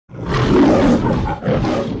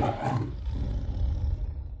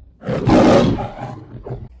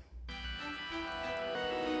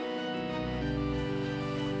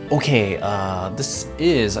Okay, this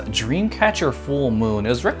is Dreamcatcher Full Moon. It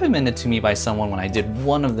was recommended to me by someone when I did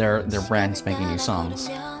one of their brand spanking new songs.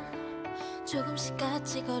 So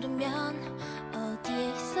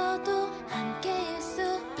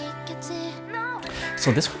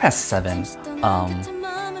this group has 7.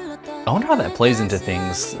 I wonder how that plays into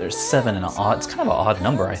things. There's 7 and it's kind of an odd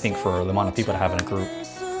number, I think, for the amount of people to have in a group.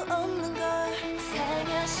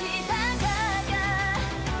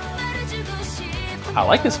 I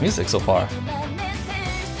like this music so far.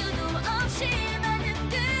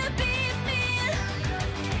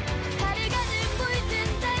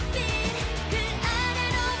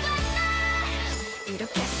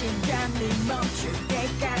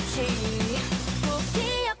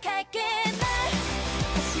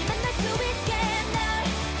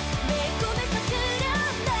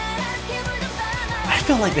 I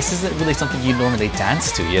feel like this isn't really something you normally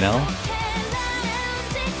dance to, you know?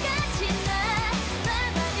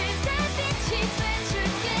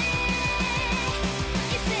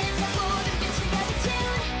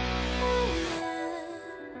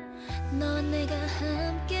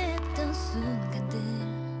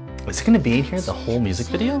 Is it going to be in here, the whole music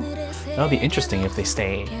video? That would be interesting if they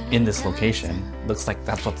stay in this location. Looks like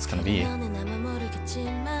that's what it's going to be.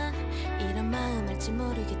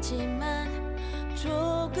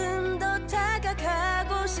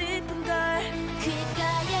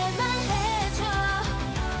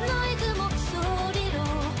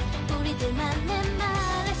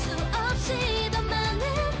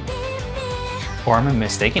 Or am I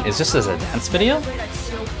mistaken? Is this a dance video?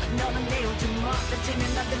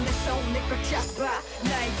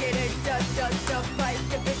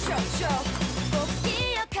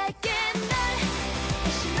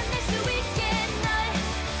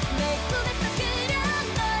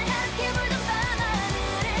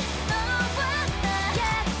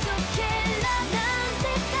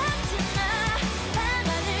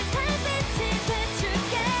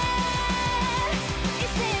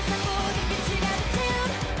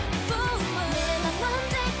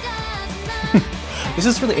 This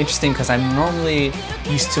is really interesting because I'm normally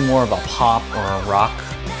used to more of a pop or a rock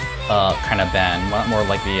kind of band, more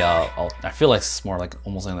like the, I feel like it's more like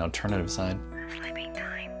almost on the alternative side. Sleeping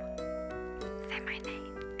time. Say my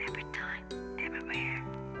name every time, everywhere.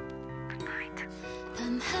 Good night.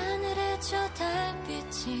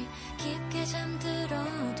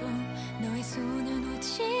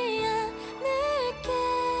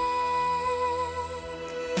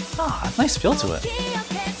 Ah, nice feel to it.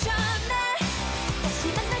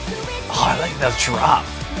 Oh, I like that drop.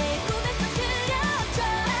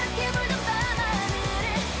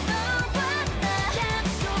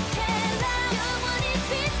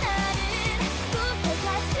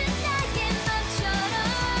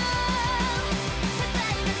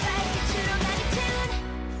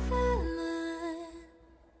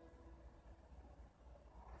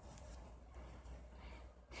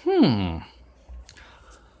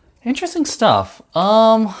 Interesting stuff.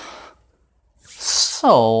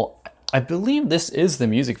 So I believe this is the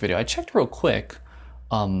music video. I checked real quick.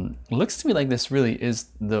 Looks to me like this really is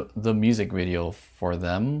the music video for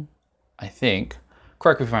them, I think.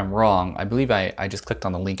 Correct me if I'm wrong. I believe I just clicked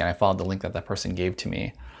on the link and I followed the link that person gave to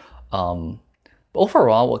me. But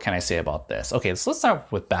overall, what can I say about this? Okay, so let's start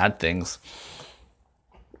with bad things.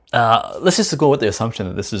 Let's just go with the assumption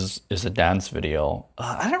that this is a dance video.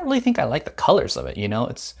 I don't really think I like the colors of it, you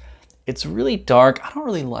know? It's really dark. I don't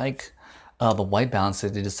really like the white balance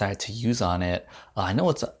that they decided to use on it. I know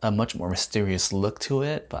it's a much more mysterious look to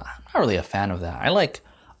it, but I'm not really a fan of that. I like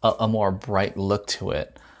a more bright look to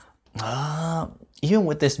it. Even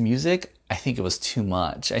with this music, I think it was too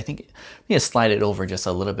much. I think you need to slide it over just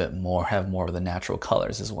a little bit more, have more of the natural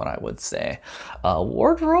colors is what I would say.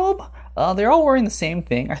 Wardrobe, they're all wearing the same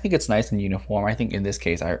thing. I think it's nice and uniform. I think in this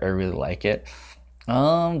case, I really like it.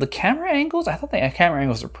 The camera angles, I thought the camera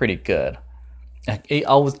angles were pretty good. It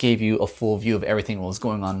always gave you a full view of everything that was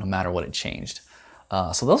going on no matter what it changed.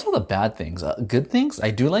 So those were the bad things. Good things,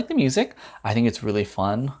 I do like the music. I think it's really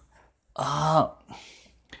fun. I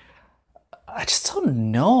just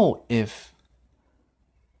don't know if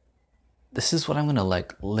this is what I'm gonna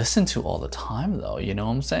like listen to all the time though, you know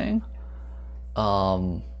what I'm saying?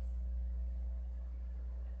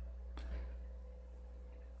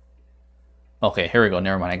 Okay, here we go,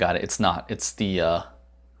 never mind, I got it. It's not, it's the, oh,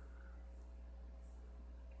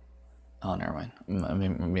 never mind,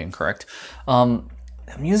 I'm being correct. The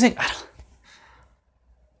music,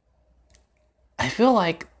 I feel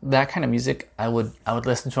like that kind of music I would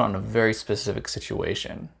listen to on a very specific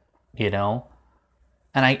situation, you know?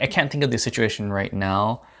 And I can't think of the situation right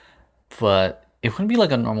now, but it wouldn't be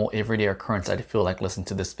like a normal everyday occurrence. I'd feel like listening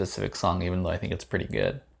to this specific song, even though I think it's pretty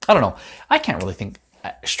good. I don't know. I can't really think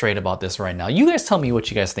straight about this right now. You guys tell me what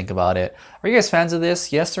you guys think about it. Are you guys fans of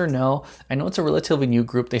this? Yes or no? I know it's a relatively new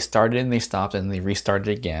group. They started and they stopped and they restarted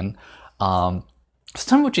again. So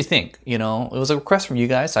tell me what you think. You know, it was a request from you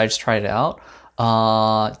guys. So I just tried it out.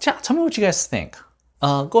 Yeah, tell me what you guys think.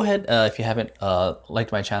 Go ahead, if you haven't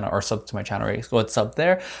liked my channel or subbed to my channel, go ahead sub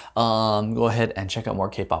there. Go ahead and check out more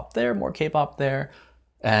K-pop there,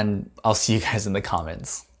 and I'll see you guys in the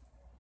comments.